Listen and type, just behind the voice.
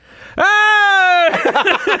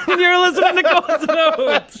You're listening to Cole's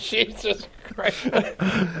Notes. Jesus Christ.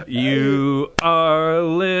 You are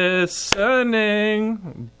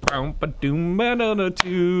listening to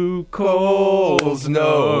Cole's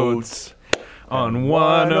Notes on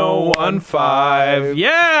 101.5.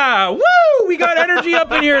 Yeah! Woo! We got energy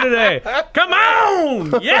up in here today. Come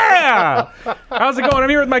on! Yeah! How's it going? I'm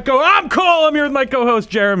here with I'm Cole. I'm here with my co-host,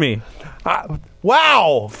 Jeremy.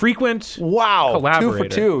 Wow. Frequent Wow. collaborator. 2 for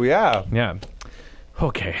 2, yeah. Yeah.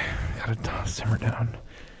 Okay. Gotta simmer down.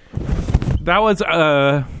 That was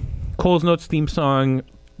Cole's Notes theme song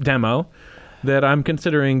demo that I'm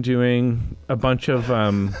considering doing a bunch of...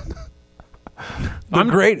 They're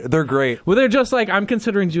great. They're great. Well, they're just like, I'm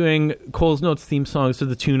considering doing Cole's Notes theme songs to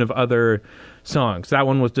the tune of other songs. That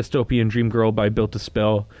one was Dystopian Dream Girl by Built to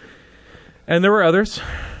Spill. And there were others.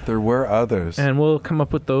 There were others. And we'll come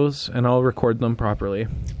up with those, and I'll record them properly.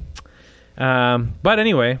 But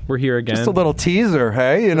anyway, we're here again. Just a little teaser,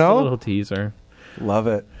 hey, you A know? little teaser. Love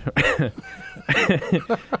it.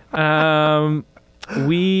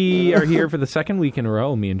 We are here for the second week in a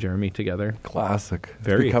row, me and Jeremy together. Classic. It's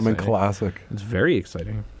Very becoming exciting. classic. It's very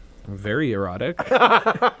exciting. Very erotic. Coming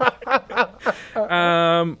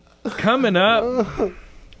up, I'm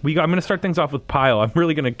going to start things off with Pile. I'm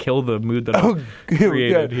really going to kill the mood that I've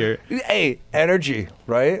created here. Hey, energy,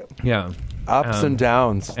 right? Yeah. Ups and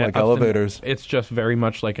downs, like ups and- elevators. It's just very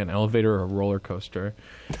much like an elevator or a roller coaster.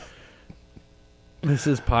 This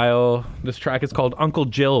is Pile. This track is called Uncle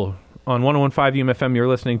Jill. On 101.5 UMFM, you're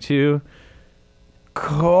listening to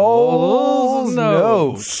Cole's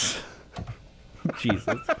Notes.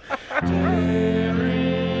 Jesus.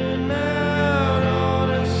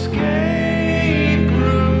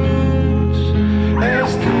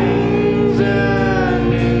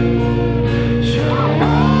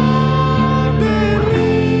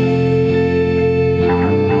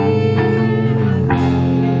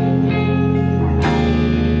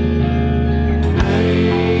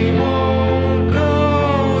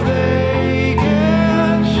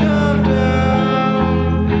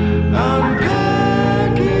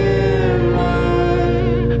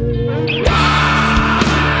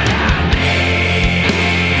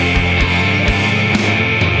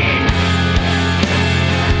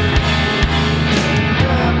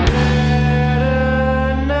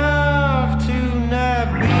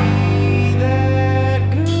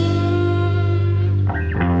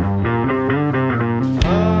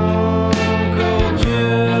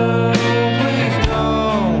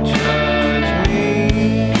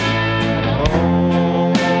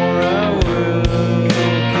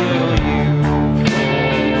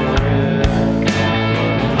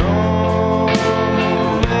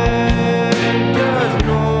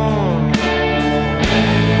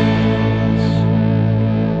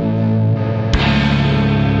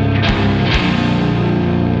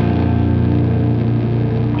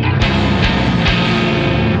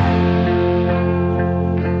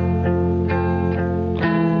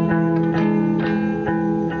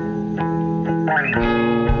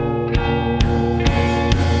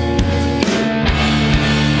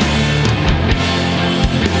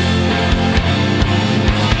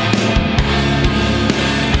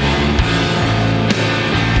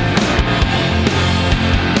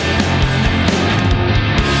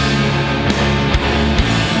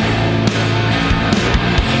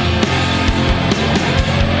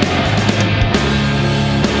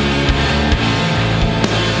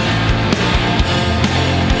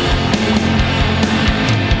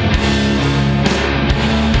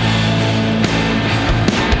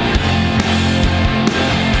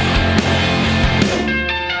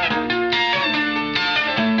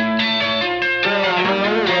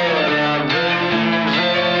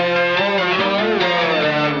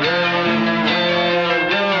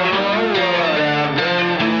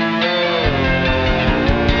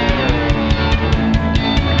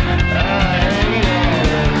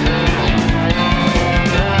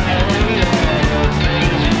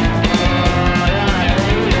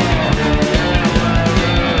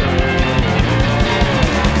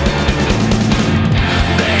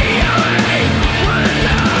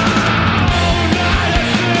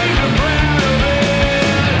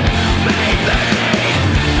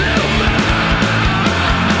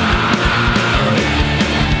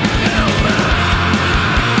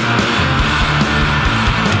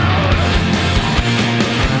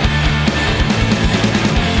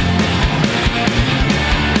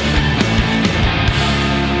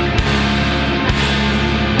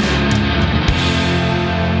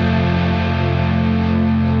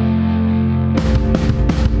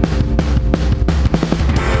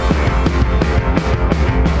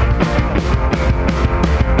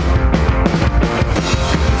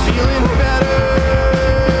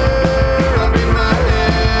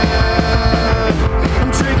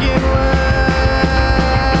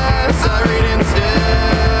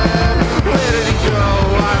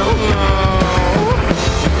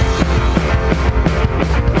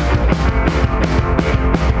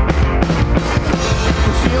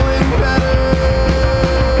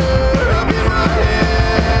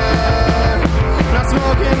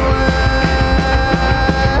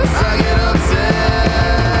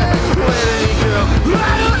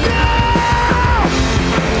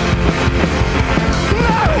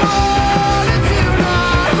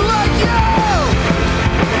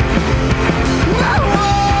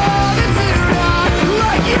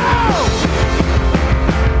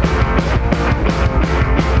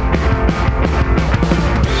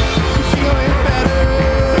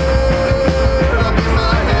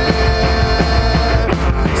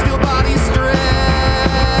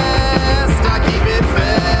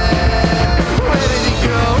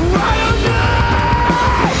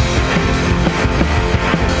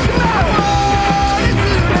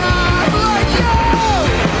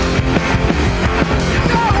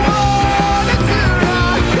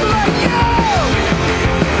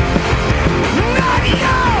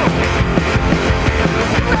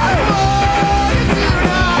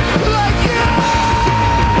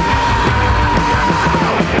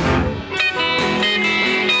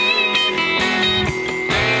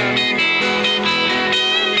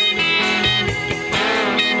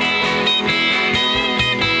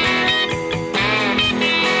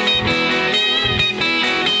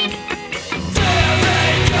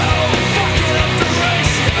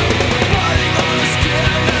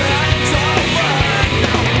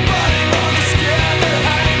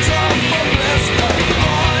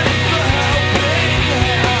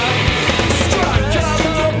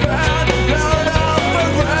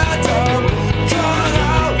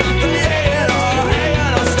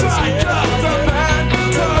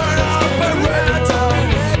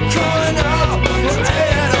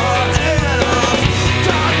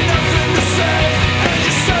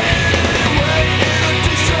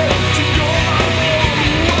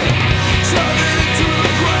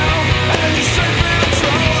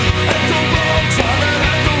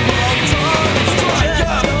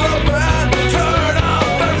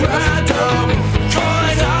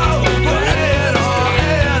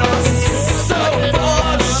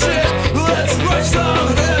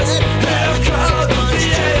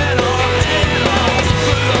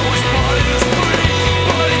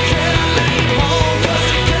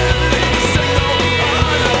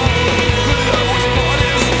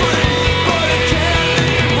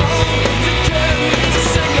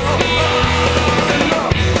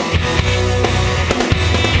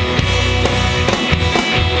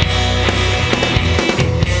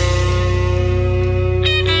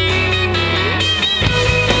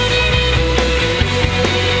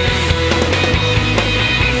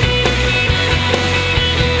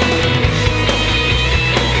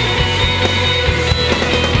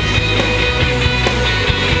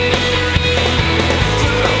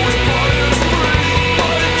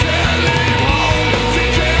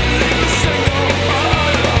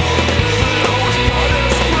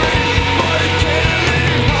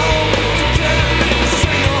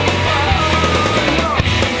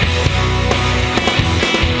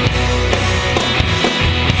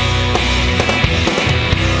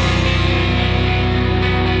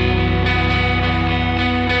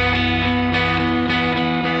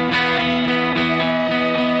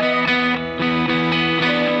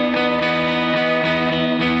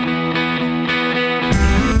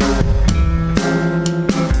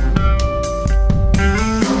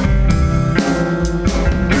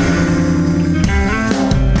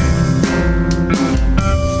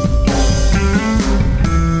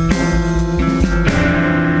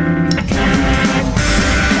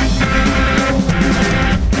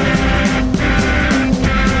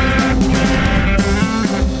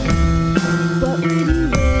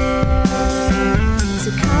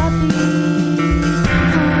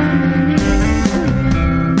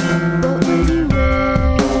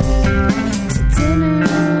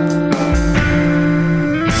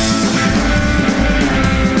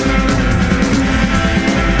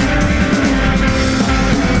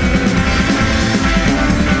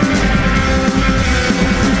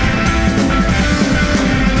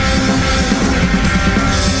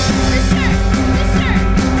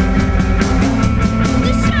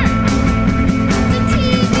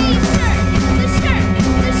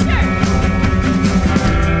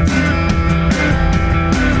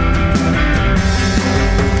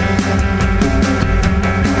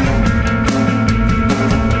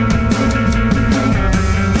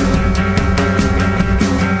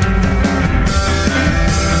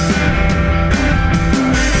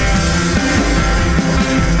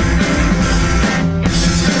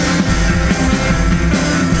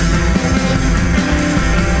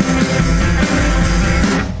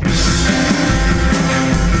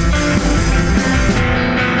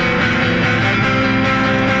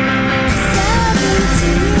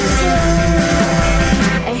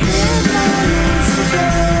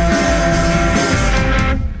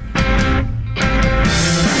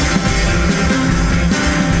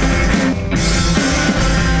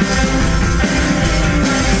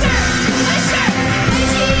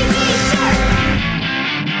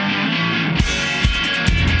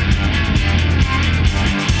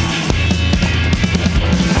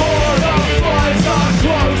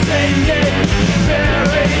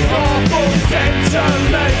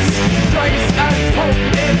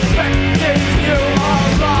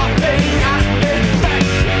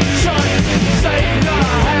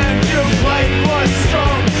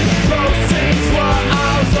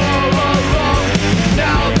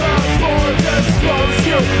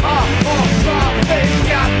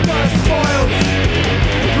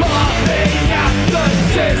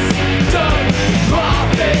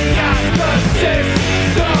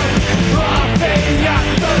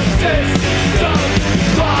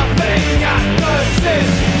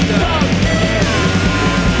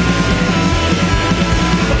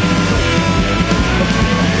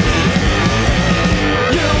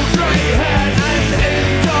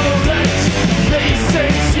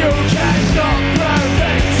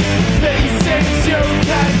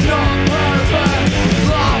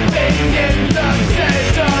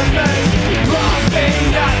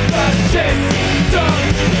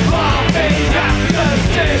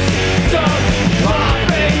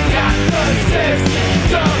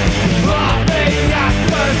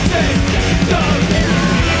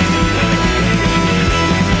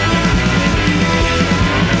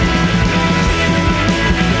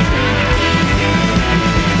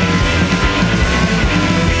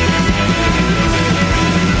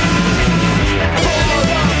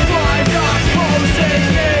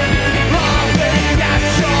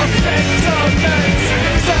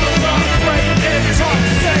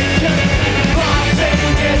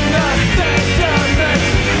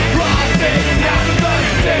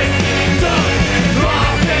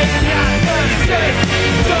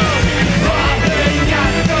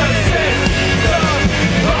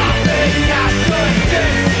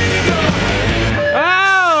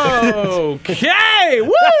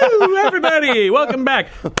 everybody. Welcome back.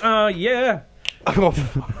 Yeah.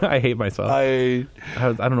 I hate myself. I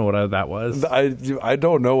don't know what that was. I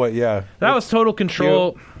don't know what. Yeah, That was Total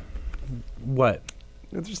Control. What?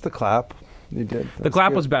 it's just the clap you did. The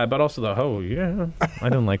clap was bad, but also the yeah. I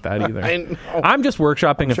didn't like that either. I'm just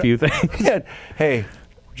workshopping a few things. Yeah. Hey,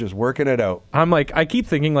 we're just working it out. I'm like, I keep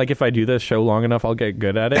thinking like if I do this show long enough, I'll get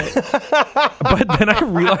good at it. But then I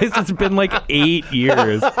realized it's been like 8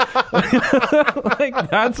 years. Like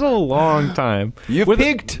that's a long time. You've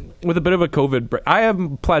peaked. With a bit of a COVID break. I have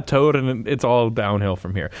plateaued and it's all downhill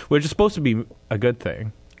from here, which is supposed to be a good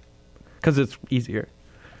thing because it's easier.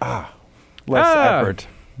 Less effort.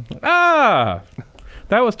 That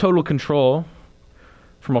was Total Control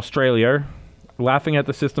from Australia. Laughing at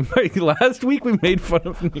the system. Last week we made fun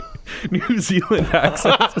of New Zealand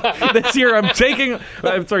accents. This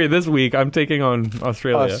week I'm taking on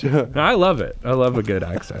Australia. I love it. I love a good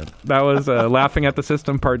accent. That was Laughing at the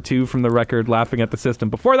System Part 2 from the record Laughing at the System.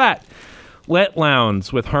 Before that, Let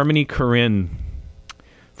Lounds with Harmony Korine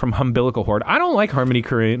from Umbilical Horde. I don't like Harmony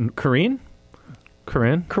Korine.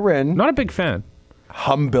 Corinne. Not a big fan.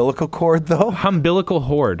 Umbilical cord, though? Umbilical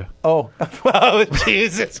Horde. Oh. Oh,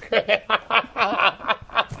 Jesus Christ.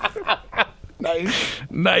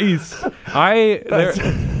 Nice.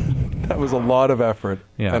 That was a lot of effort.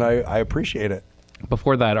 Yeah. And I appreciate it.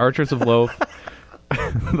 Before that, Archers of Loaf.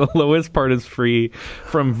 The lowest part is free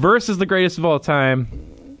from Versus the Greatest of All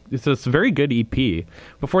Time. It's a very good EP.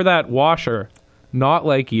 Before that, Washer. Not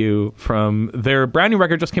Like You from their brand new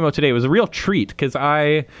record just came out today. It was a real treat because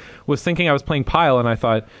I was thinking I was playing Pile and I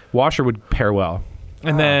thought Washer would pair well.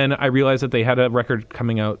 And then I realized that they had a record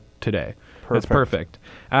coming out today. It's perfect.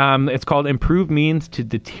 It's called Improved Means to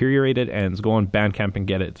Deteriorated Ends. Go on Bandcamp and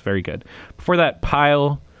get it. It's very good. Before that,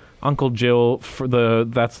 Pile, Uncle Jill,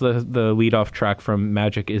 that's the lead-off track from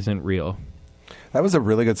Magic Isn't Real. That was a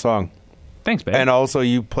really good song. Thanks, babe. And also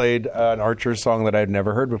you played an Archer song that I'd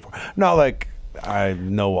never heard before. Not like I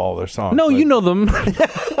know all their songs. No, you know them.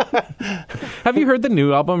 Have you heard the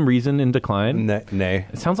new album, Reason in Decline? Nay.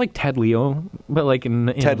 It sounds like Ted Leo, but like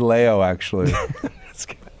in Ted Leo, actually.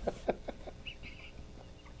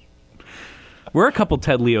 We're a couple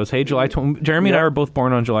Ted Leos. Hey, Jeremy and I were both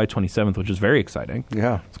born on July 27th, which is very exciting.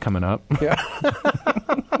 Yeah. It's coming up. Yeah.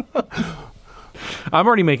 I'm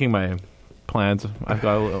already making my plans. I've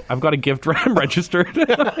got a gift registered.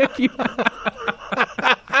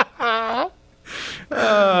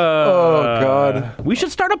 Oh, God. We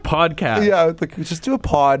should start a podcast. Yeah, just do a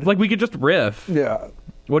pod. Like we could just riff. Yeah.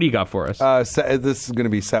 What do you got for us? This is going to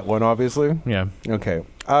be set one, obviously. Yeah. Okay.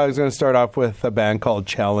 I was going to start off with a band called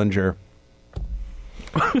Challenger.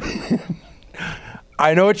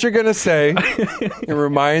 I know what you're going to say. It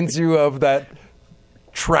reminds you of that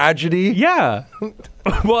tragedy. Yeah.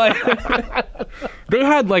 Well, they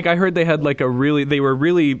had I heard they had there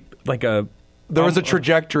was a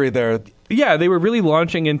trajectory there. Yeah, they were really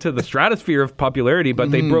launching into the stratosphere of popularity,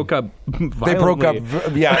 but they broke up violently. They broke up.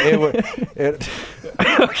 Yeah.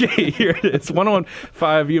 Okay, here it is. 101.5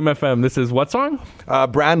 UMFM. This is what song?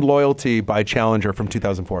 Brand Loyalty by Challenger from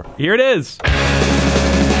 2004. Here it is.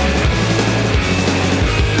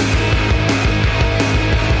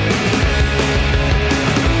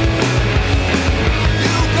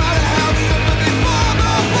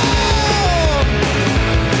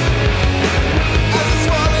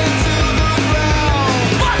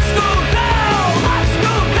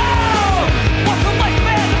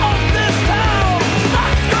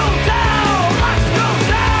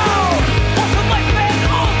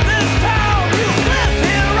 You've lived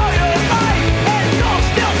here all your life, and you're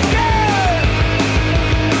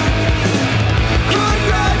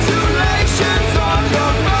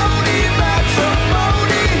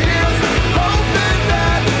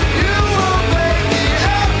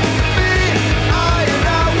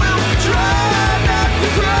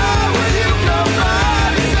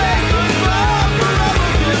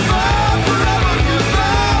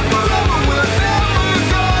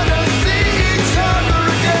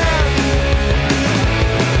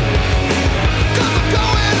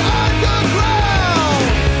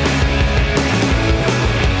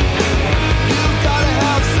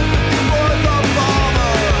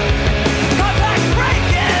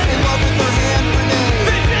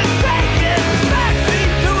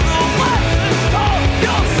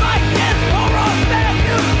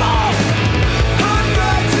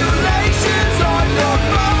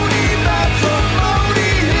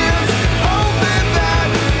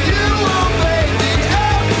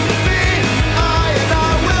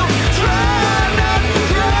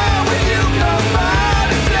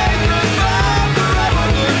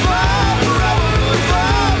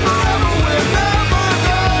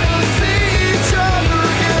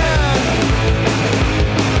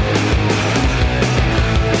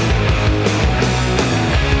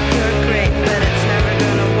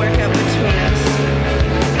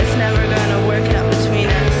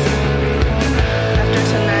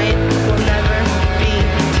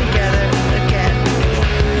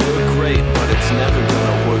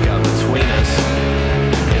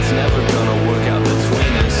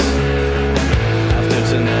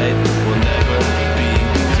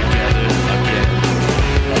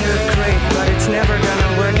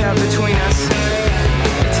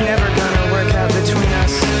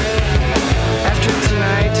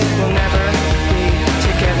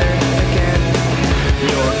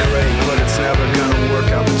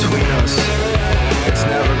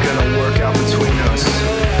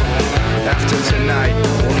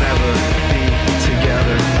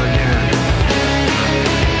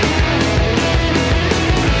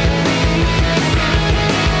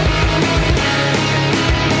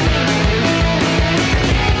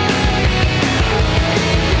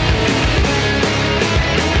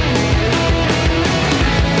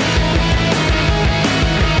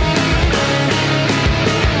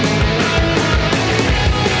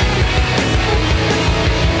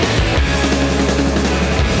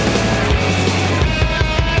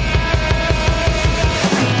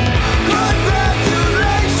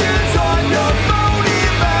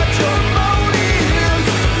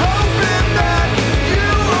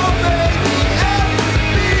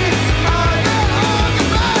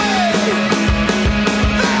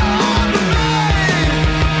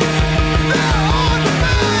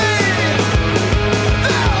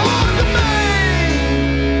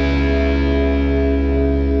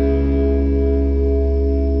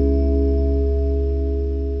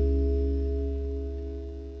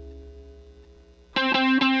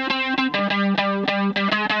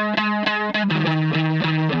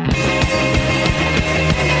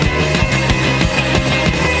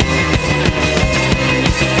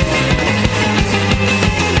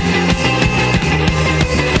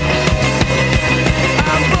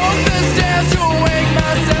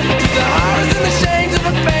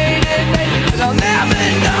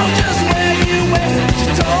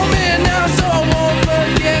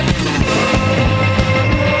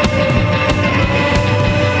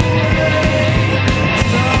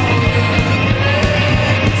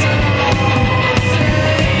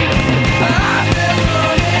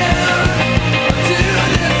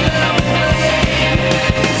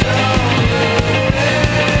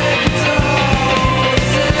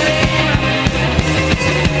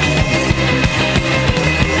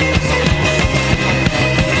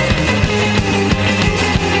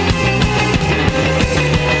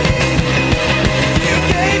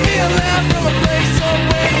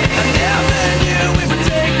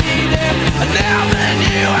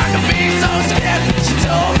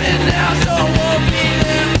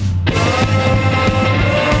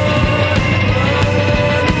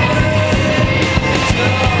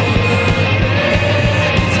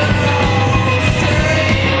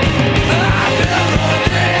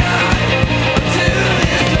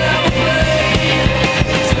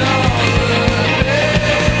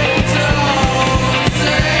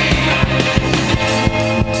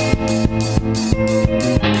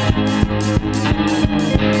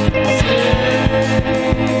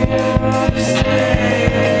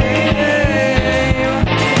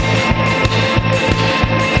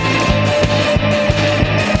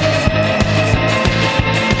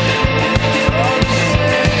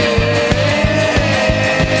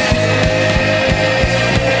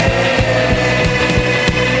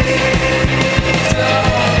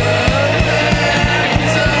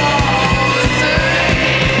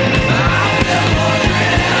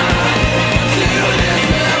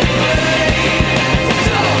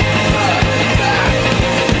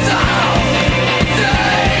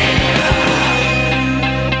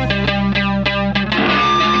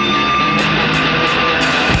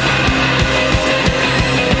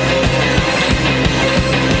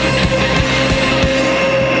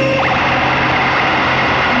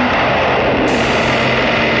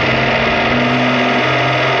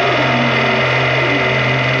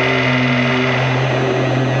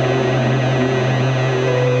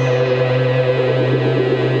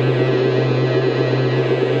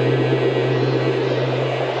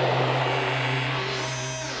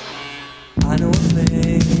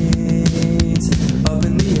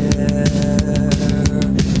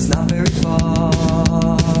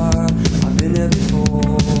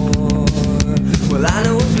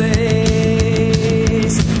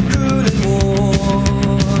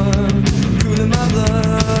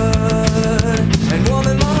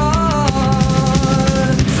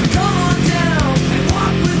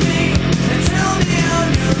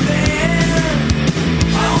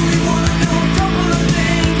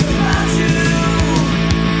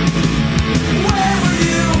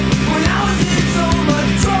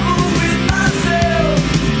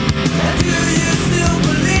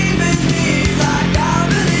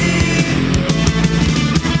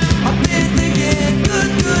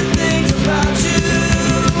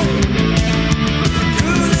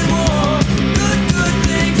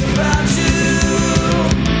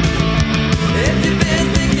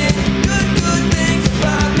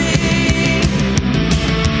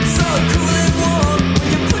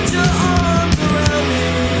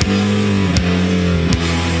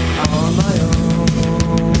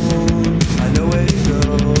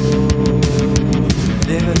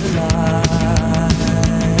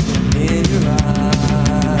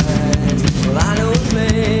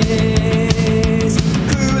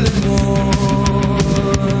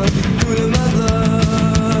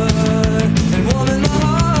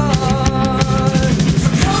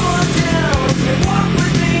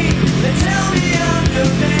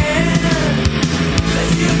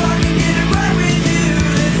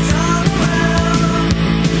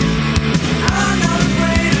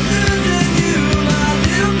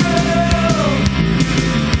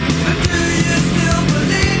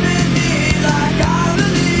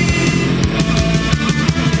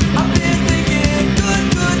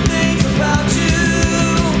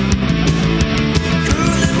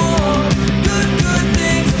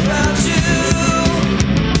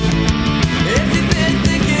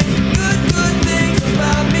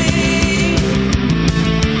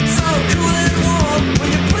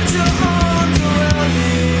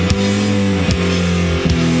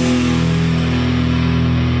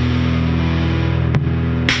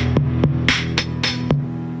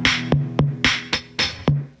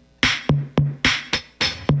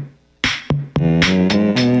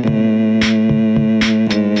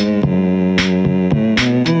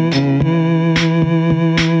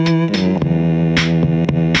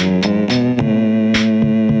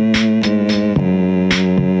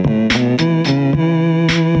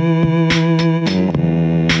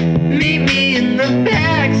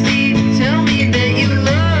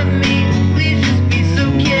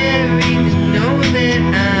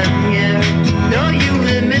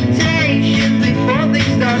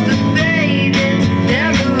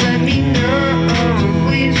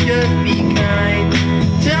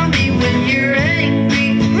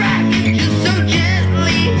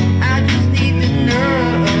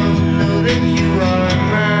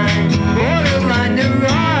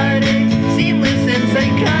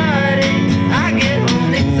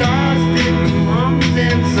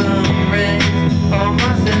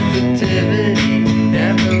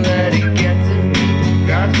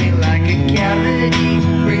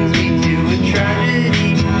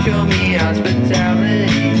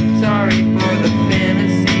hospitality. Sorry for the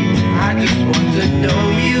fantasy. I just want to know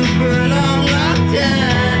you for a long, long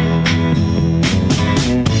time.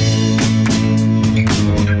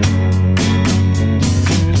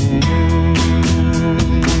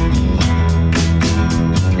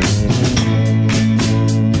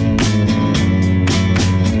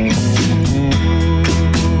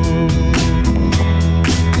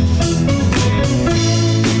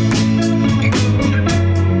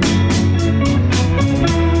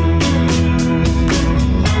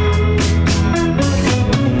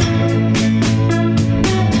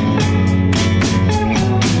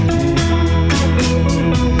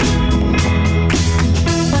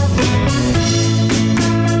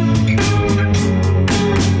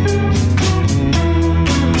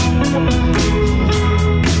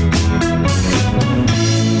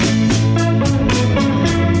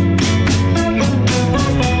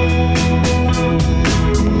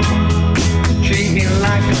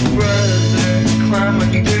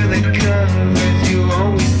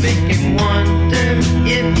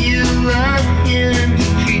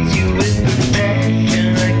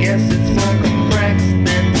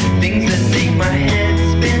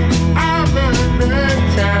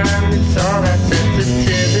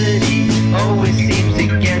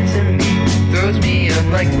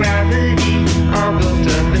 Like gravity, all built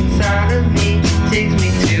up inside of me, takes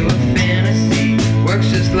me to a fantasy, works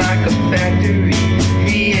just like a factory,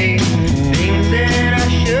 creates things that I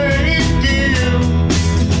shouldn't do.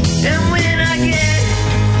 And when I get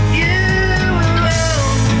you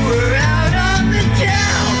alone, we're out on the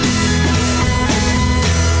town.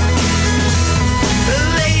 But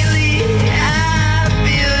lately I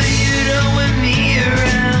feel you don't want me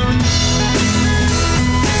around.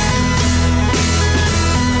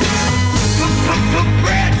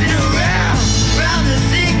 Prancing around the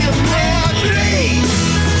Singapore tree.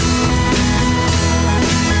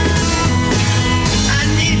 I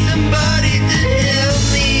need somebody to help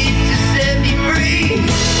me, to set me free.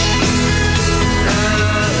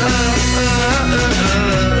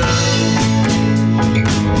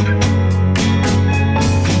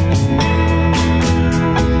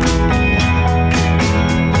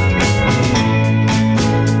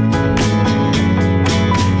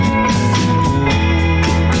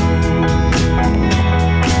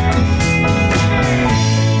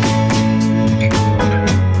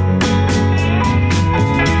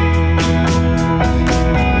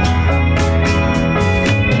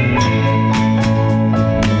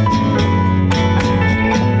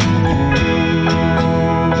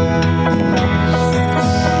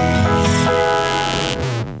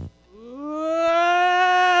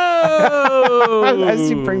 As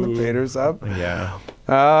you bring the faders up. Yeah.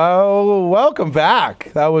 Welcome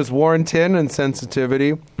back. That was Warrenton and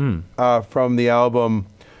Sensitivity from the album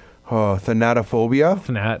Thanatophobia.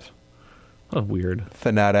 Thanat. Oh, weird.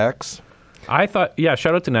 Thanatex. I thought, yeah,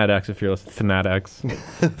 shout out to NatX if you're listening. Thanatex.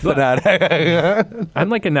 Thanatex. I'm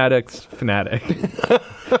like a NatX fanatic.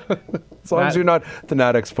 As long as you're not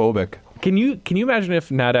Thanatex phobic. Can you imagine if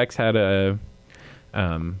NatX had a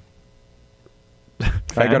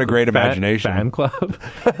I got a great imagination. Fan club?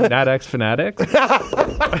 NatX Fanatics?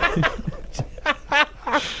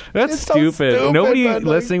 That's It's so stupid. Nobody but, like,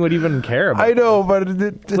 listening would even care about I know, it.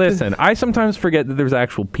 but Listen, I sometimes forget that there's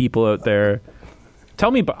actual people out there.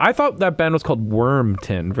 Tell me, but I thought that band was called Worm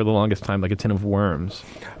Tin for the longest time, like a tin of worms.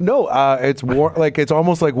 no, it's like it's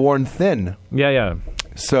almost like worn thin. Yeah.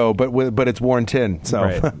 So, but it's worn tin. So,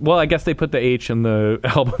 Right. Well, I guess they put the H in the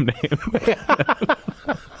album name.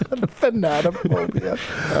 Thanatophobia.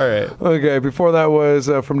 All right. Okay, before that was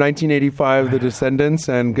from 1985, The Descendants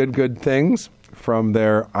and Good Things from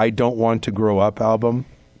their I Don't Want to Grow Up album.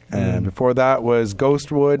 And before that was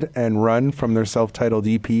Ghostwood and Run from their self-titled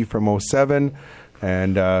EP from 07.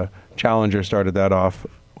 And Challenger started that off,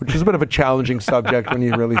 which is a bit of a challenging subject when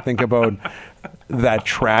you really think about that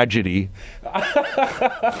tragedy.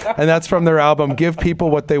 And that's from their album Give People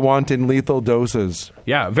What They Want in Lethal Doses.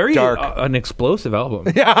 Yeah, very Dark. An explosive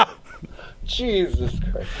album. Yeah. Jesus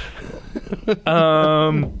Christ.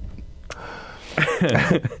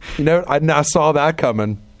 You know, I saw that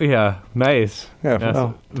coming. Yeah, nice.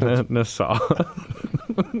 Yeah, Yes. Nassau.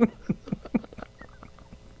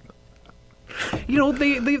 You know,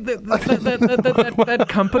 that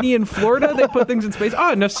company in Florida, they put things in space.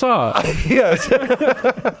 Ah, Nassau. Yes.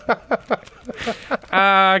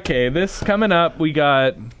 Okay, this coming up, we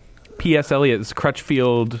got P.S. Eliot's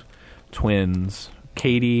Crutchfield twins,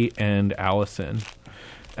 Katie and Allison,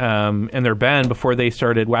 and their band before they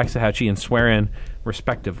started Waxahachie and Swearin',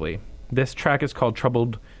 respectively. This track is called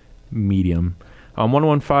Troubled Medium. On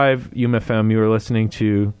 101.5 UMFM, you are listening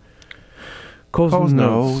to Cole's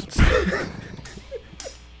Notes.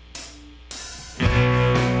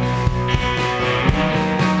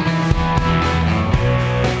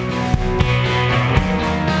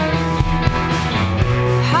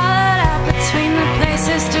 Hollowed out between the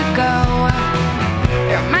places to go.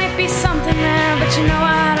 There might be something there, but you know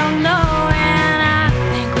I don't know. And I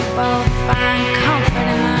think we both find comfort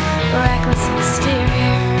in the reckless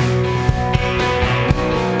exterior.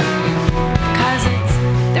 'Cause it's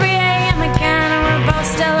 3 a.m. again and we're both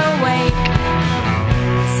still awake.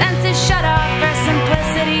 Senses shut off for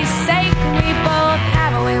simplicity's sake. We both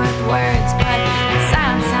have a way with words, but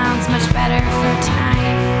silence sounds much better for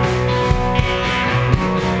time.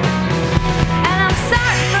 And I'm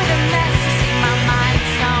sorry for the mess, you see my mind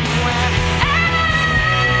somewhere else.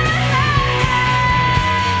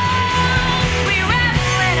 We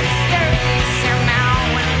revel in obscurity, surmount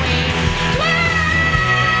when we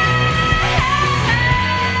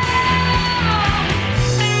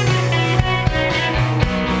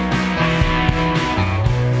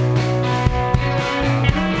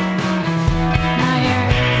Now you're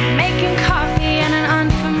making coffee in an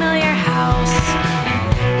unfamiliar house,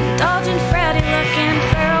 indulgent Freddy looking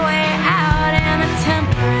for a way out, and the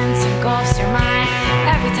temperance engulfs your mind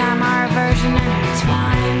every time our aversion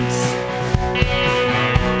intertwines.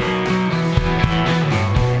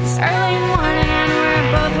 It's early morning and we're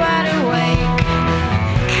both wide awake,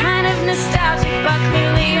 kind of nostalgic but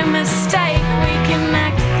clearly a mistake. We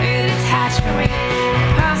connect through detachment, we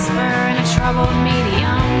prosper in a troubled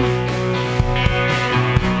medium.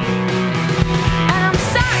 And I'm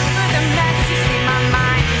sorry for the mess, you see my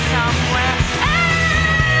mind is somewhere else.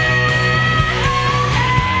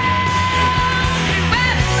 We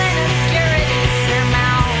revel in obscurity,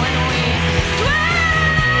 surmount when we dwell.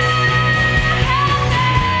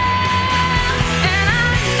 And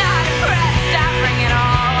I'm not impressed, I bring it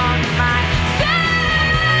all on myself.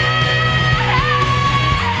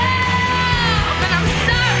 And I'm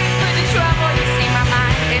sorry for the trouble, you see my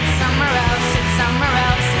mind, it's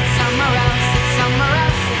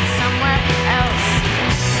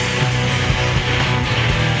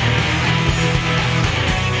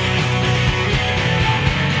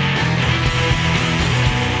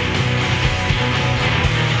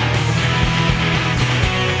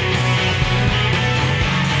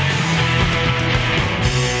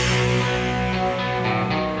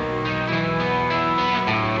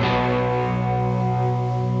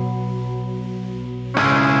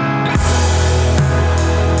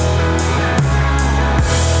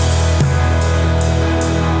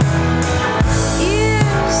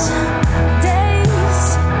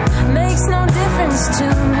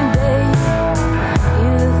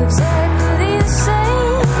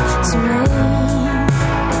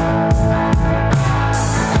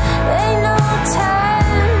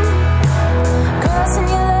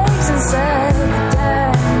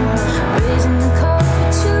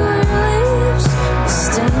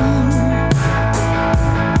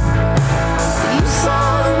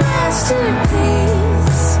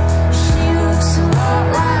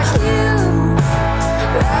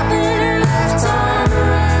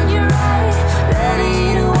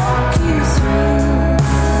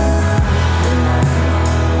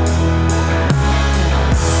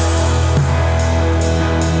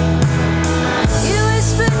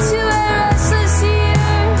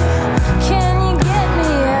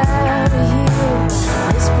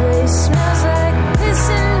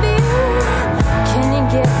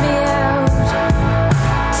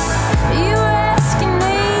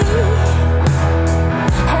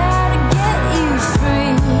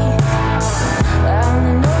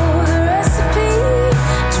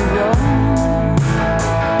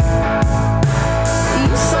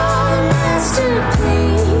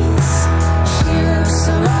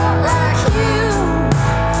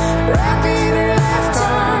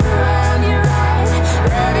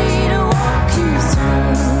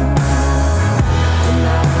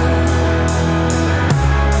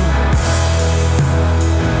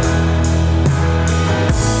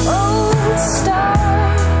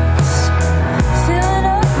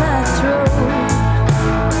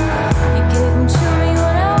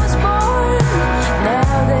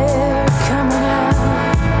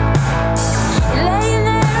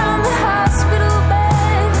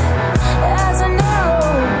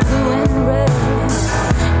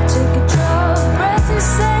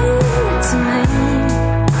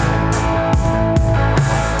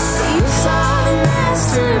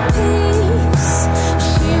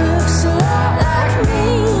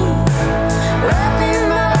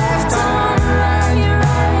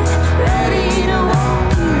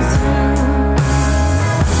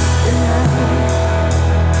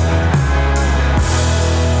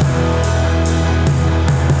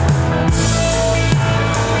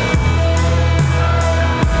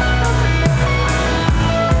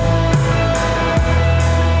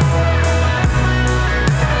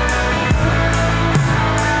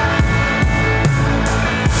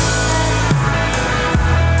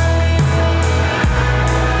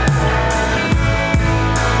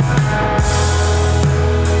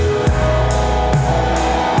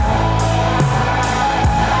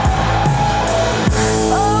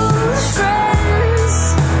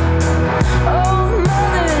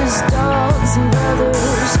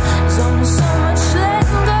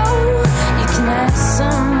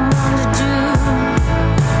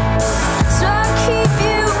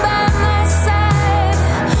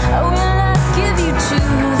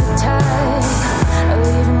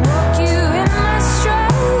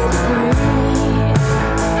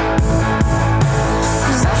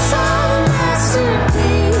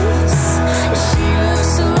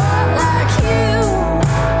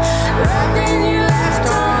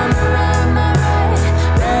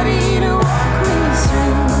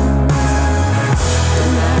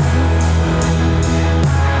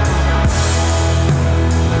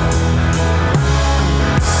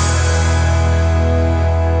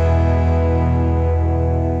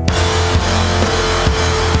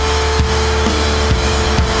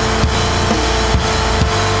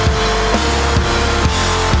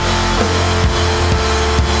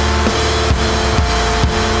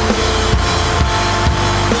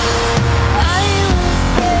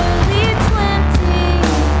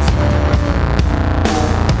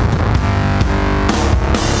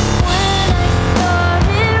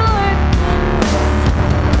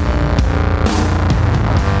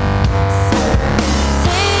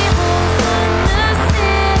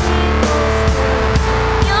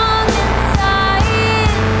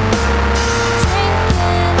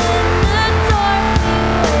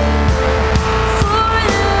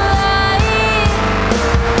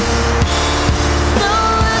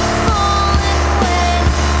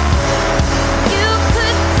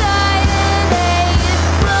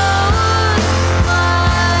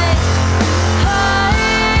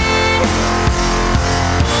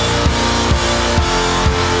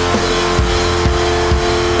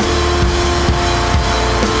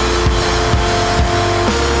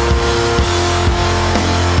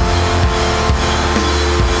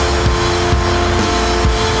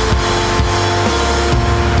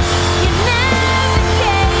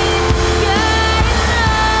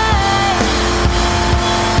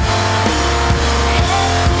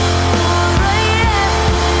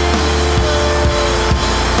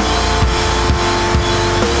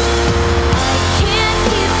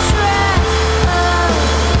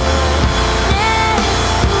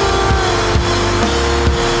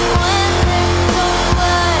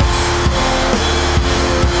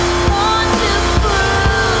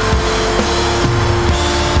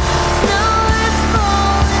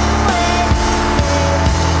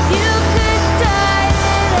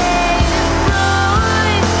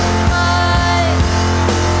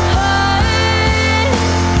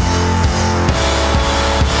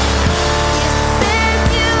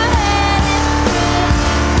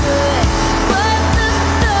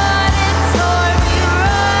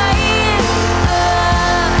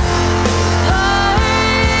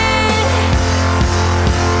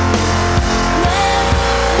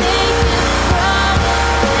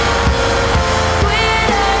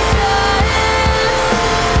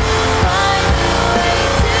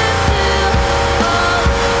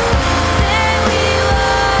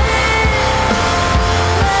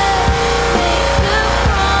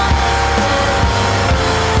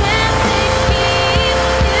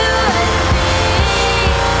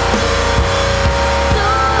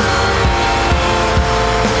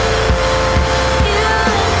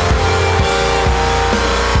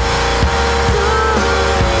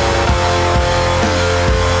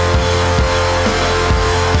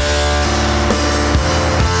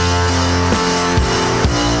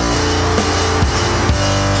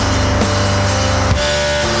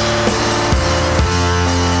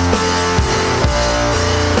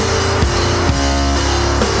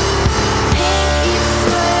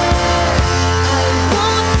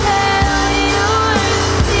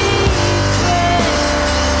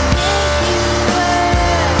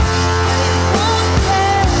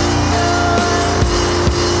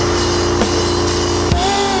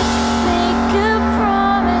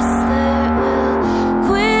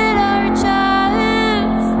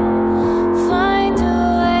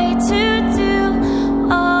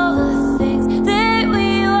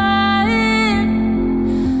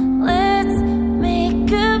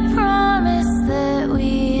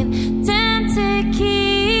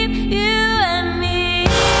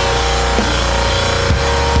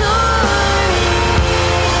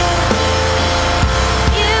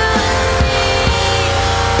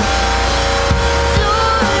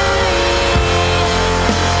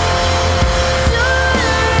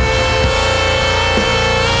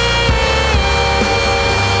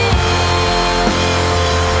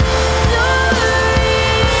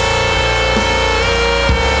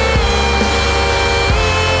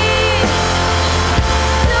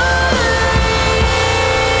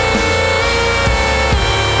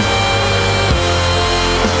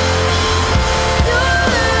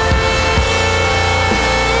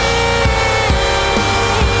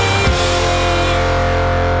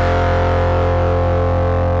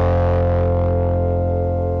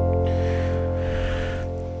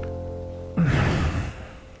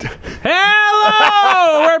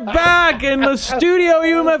the studio,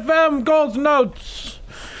 UMFM Gold Notes.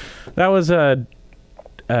 That was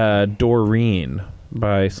Doreen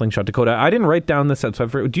by Slingshot Dakota. I didn't write down this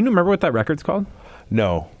episode. Do you remember what that record's called?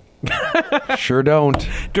 No. Sure don't.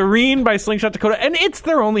 Doreen by Slingshot Dakota, and it's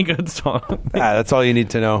their only good song. That's all you need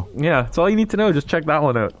to know. Yeah, that's all you need to know. Just check that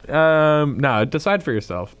one out. No, decide for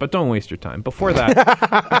yourself, but don't waste your time. Before that,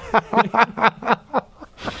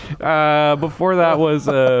 was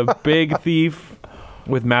Big Thief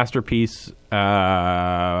with Masterpiece from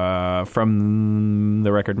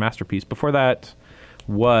the record Masterpiece. Before that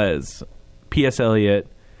was P.S. Eliot,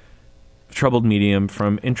 Troubled Medium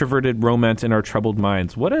from Introverted Romance in Our Troubled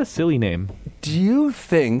Minds. What a silly name. Do you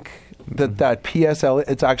think that P.S. Eliot,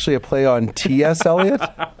 it's actually a play on T.S. Eliot?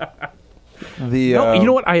 You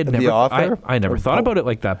know what? I had never, author? I never thought about it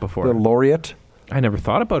like that before. The laureate? I never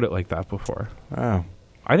thought about it like that before. Oh.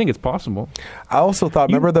 I think it's possible. I also thought,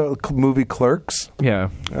 remember the movie Clerks? Yeah.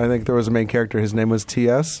 I think there was a main character. His name was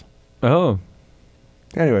T.S. Oh.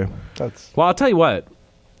 Anyway, that's... Well, I'll tell you what.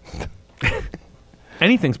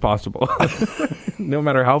 Anything's possible. No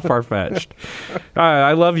matter how far-fetched.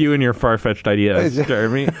 I love you and your far-fetched ideas,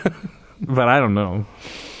 Jeremy. But I don't know.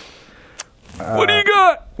 What do you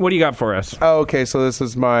got? What do you got for us? Oh, okay, so this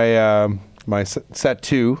is my my set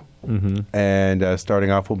 2. Mm-hmm. And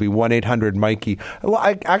starting off will be 1-800-Mikey.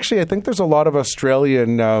 I think there's a lot of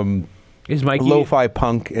Australian is Mikey lo-fi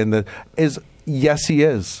punk in the... Yes, he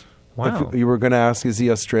is. Wow. If you were going to ask, is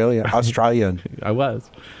he Australian? Australian. I was.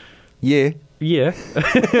 Yeah. Yeah.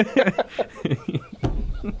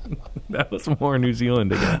 That was more New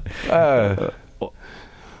Zealand again.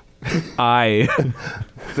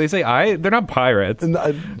 They say I? They're not pirates.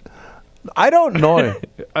 I don't know.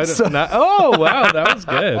 Oh, wow, that was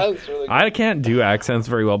good. That was really good. I can't do accents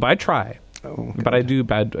very well, but I try. Oh, okay. But I do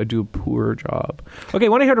a poor job. Okay,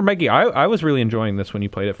 1-800-Mikey. I was really enjoying this when you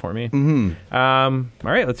played it for me. Mm-hmm. All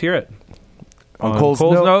right, let's hear it. On Cole's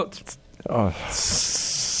Notes. Oh.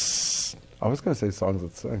 I was going to say songs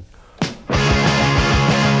that sing.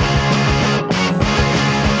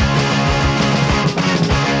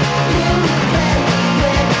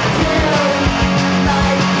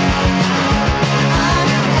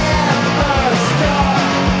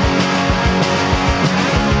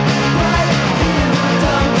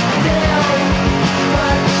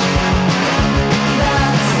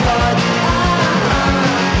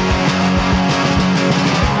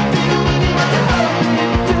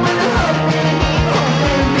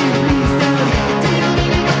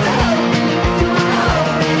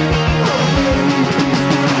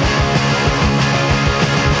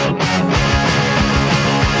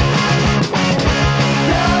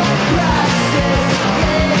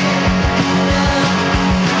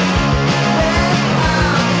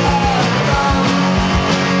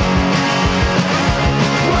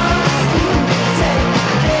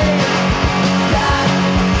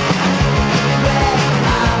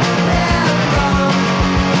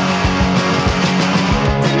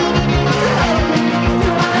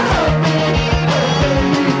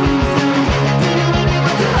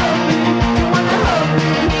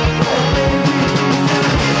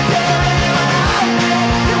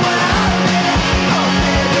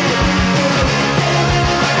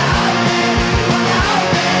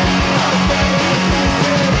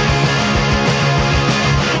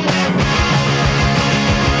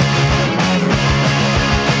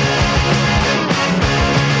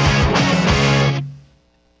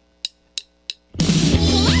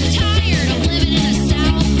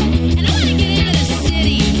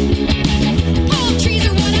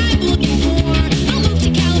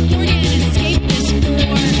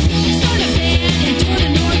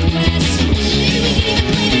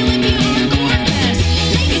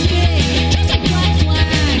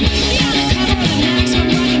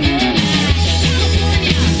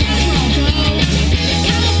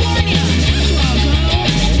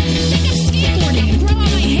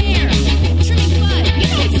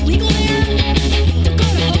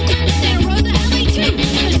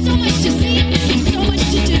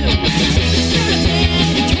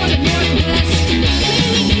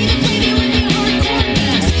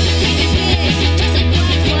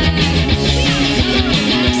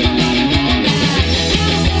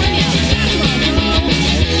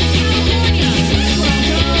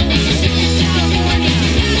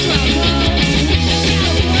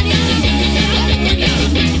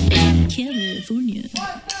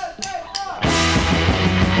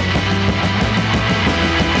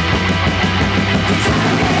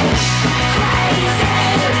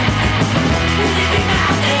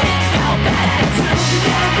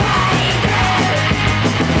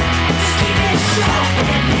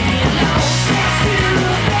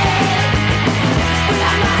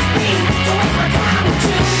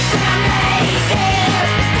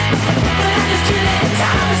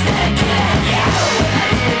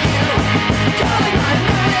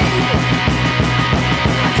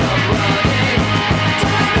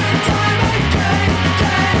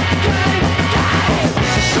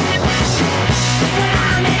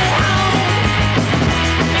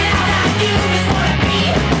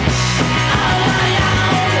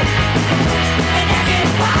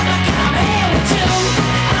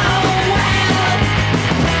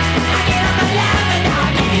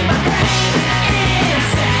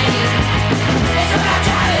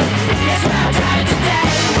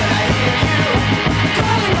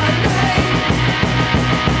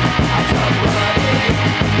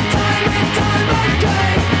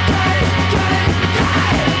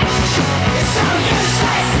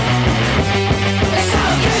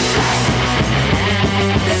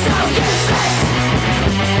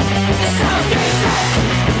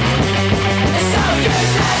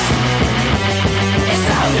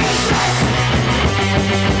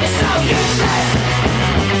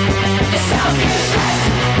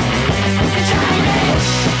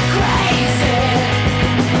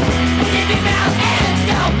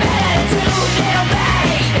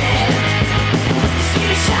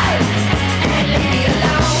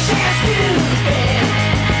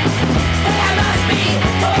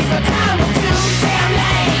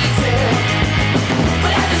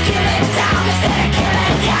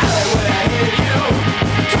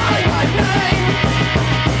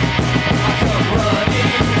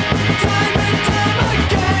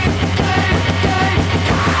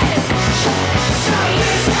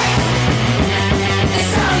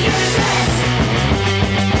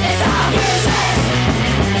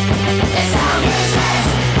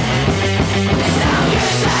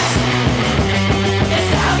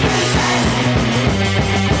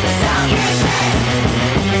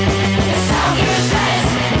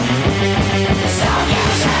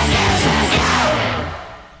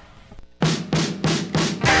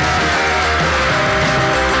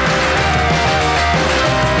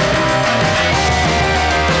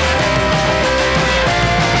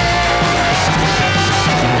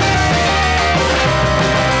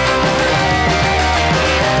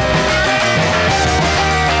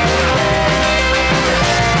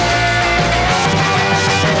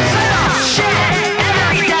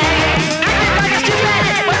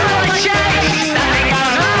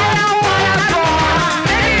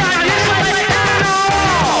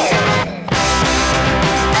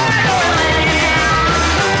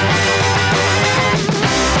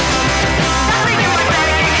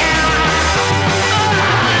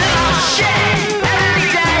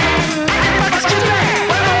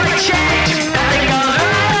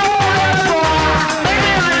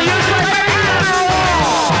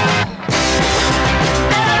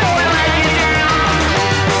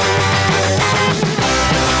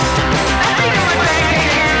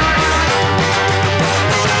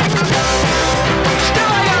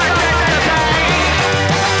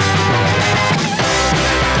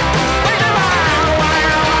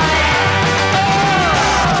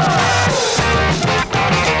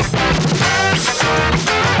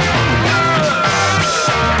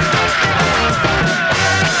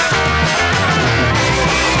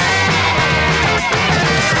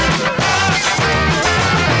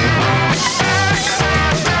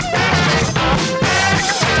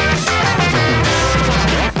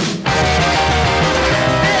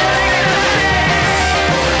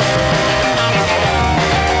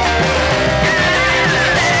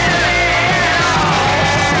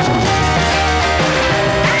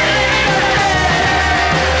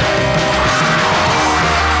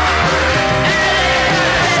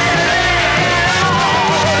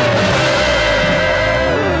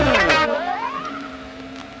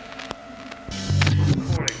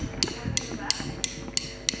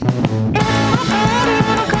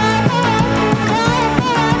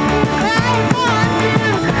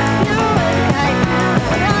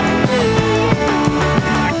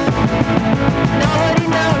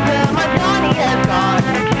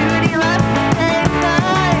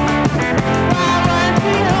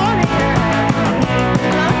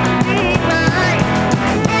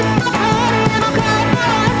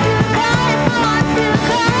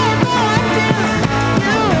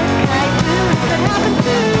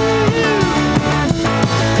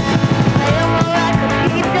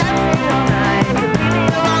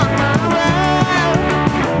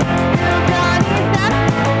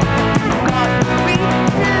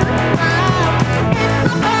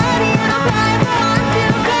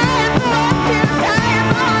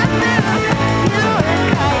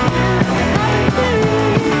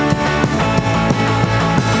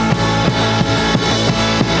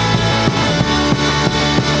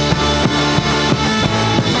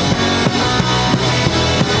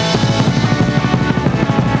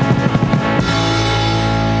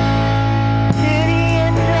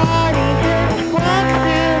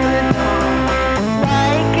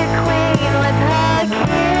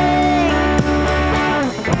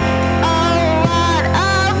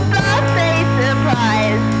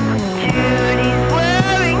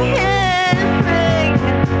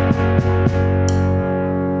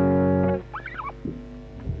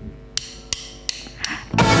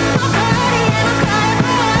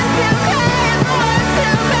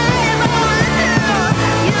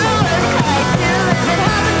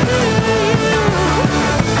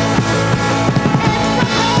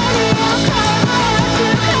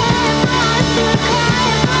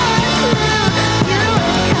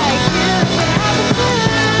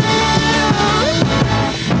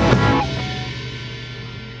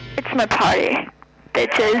 party,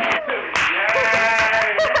 bitches.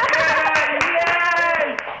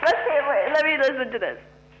 Let's see. Wait, let me listen to this.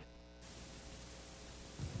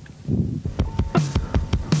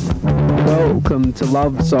 Welcome to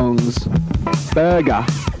Love Songs. Burger.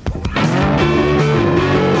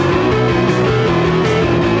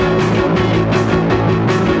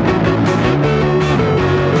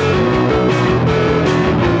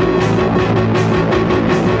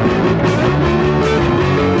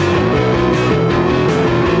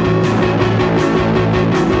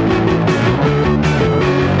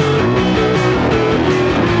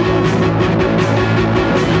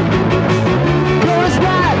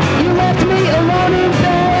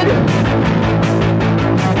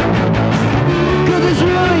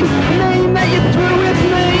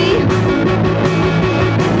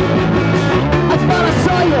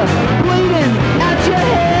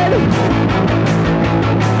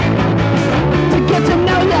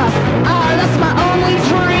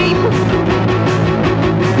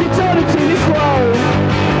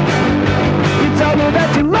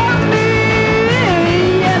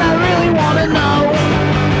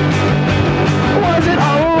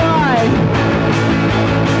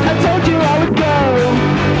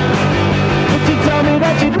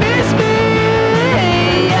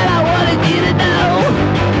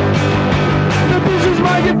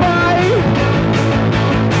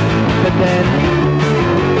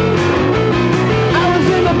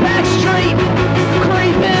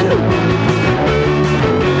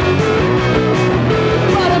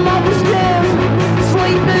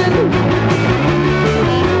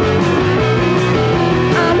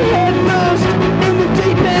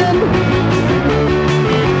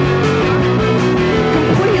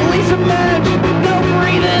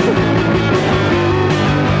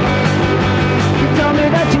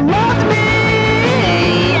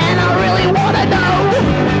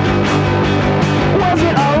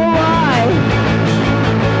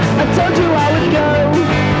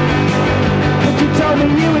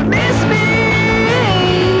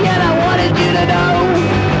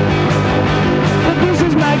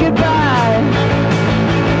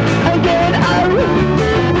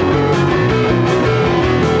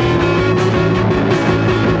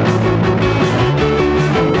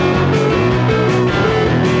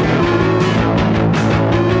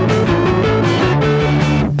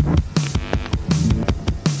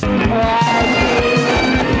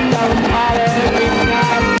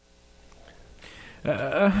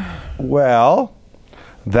 Well,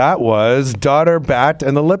 that was Daughter Bat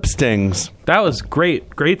and the Lip Stings. That was great.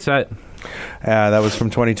 Great set. That was from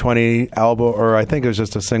 2020 album, or I think it was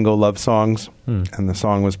just a single, Love Songs. And the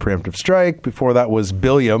song was Preemptive Strike. Before that was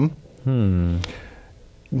Billiam. You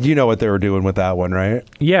know what they were doing with that one, right?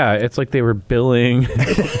 Yeah, it's like they were billing.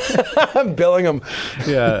 Billing them.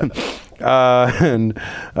 Yeah. And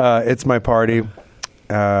It's My Party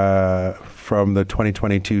from the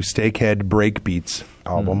 2022 Steakhead Breakbeats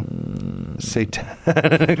album.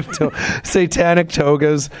 Satanic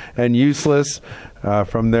Togas and Useless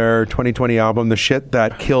from their 2020 album, The Shit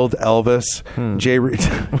That Killed Elvis. Jay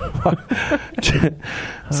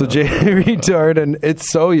Retard and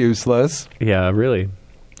It's So Useless. Yeah, really.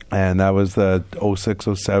 And that was the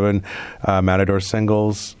 06-07 Matador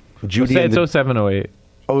singles. Judy It's 07-08.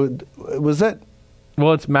 Oh, was it?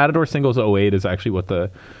 Well, it's Matador Singles 08 is actually what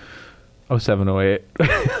the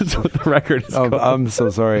 07-08 is what the record is called. I'm so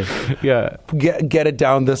sorry. Yeah. Get it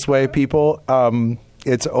down this way, people.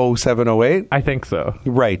 It's 07-08? I think so.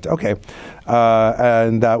 Right, okay.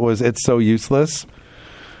 And that was It's So Useless.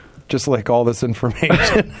 Just like all this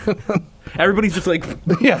information. Everybody's just like,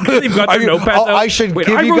 yeah. they've got their notepads out. I should give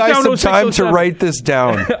you guys some time to write this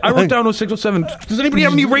down. I wrote down 06-07. Does anybody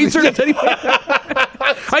have any razor?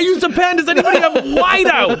 I used a pen. Does anybody have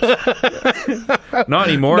whiteout? Not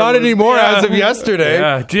anymore. Not anymore as of yesterday.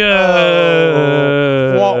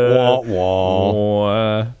 Yeah. Wah, wah,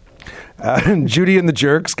 wah. Judy and the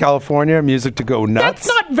Jerks, California, Music to Go Nuts. That's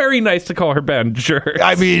not very nice to call her band Jerks.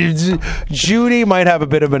 I mean, Judy might have a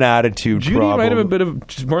bit of an attitude Judy problem. might have a bit of,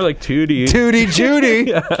 just more like Tootie. Tootie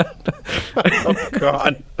Judy. Oh,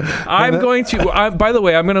 God. I'm going to, by the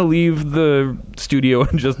way, I'm going to leave the studio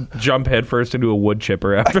and just jump headfirst into a wood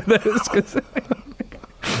chipper after this.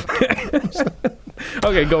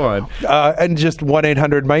 Okay, go on. And just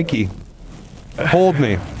 1-800-Mikey. Hold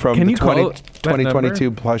Me from Can the you call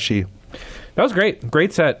 2022 plushie. That was great.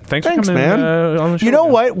 Great set. Thanks for coming man. On the show. You know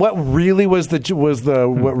what? What really was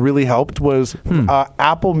what really helped was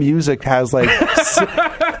Apple Music has like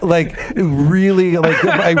really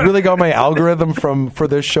I really got my algorithm for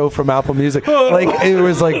this show from Apple Music. Like it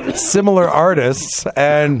was like similar artists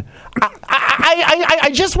and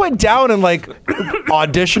I just went down and like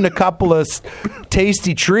auditioned a couple of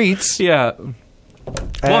tasty treats. Yeah.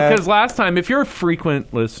 Well, because last time, if you're a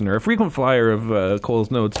frequent listener, a frequent flyer of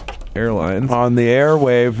Cole's Notes Airlines, on the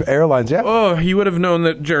Airwave Airlines, yeah. oh, you would have known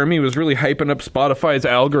that Jeremy was really hyping up Spotify's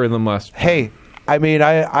algorithm last. Hey, I mean,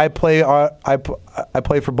 I play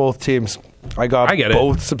for both teams. I get it.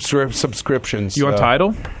 both subscriptions. You on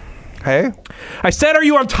Tidal? Hey, I said, are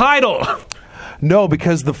you on Tidal? no,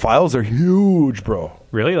 because the files are huge, bro.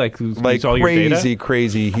 Really? Like all your data?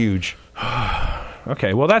 crazy huge.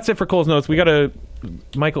 Okay, well, that's it for Cole's Notes. We got to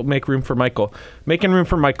make room for Michael. Making room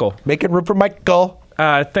for Michael. Making room for Michael.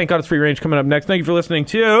 Thank God it's Free Range coming up next. Thank you for listening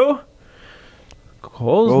to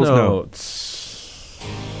Cole's Notes.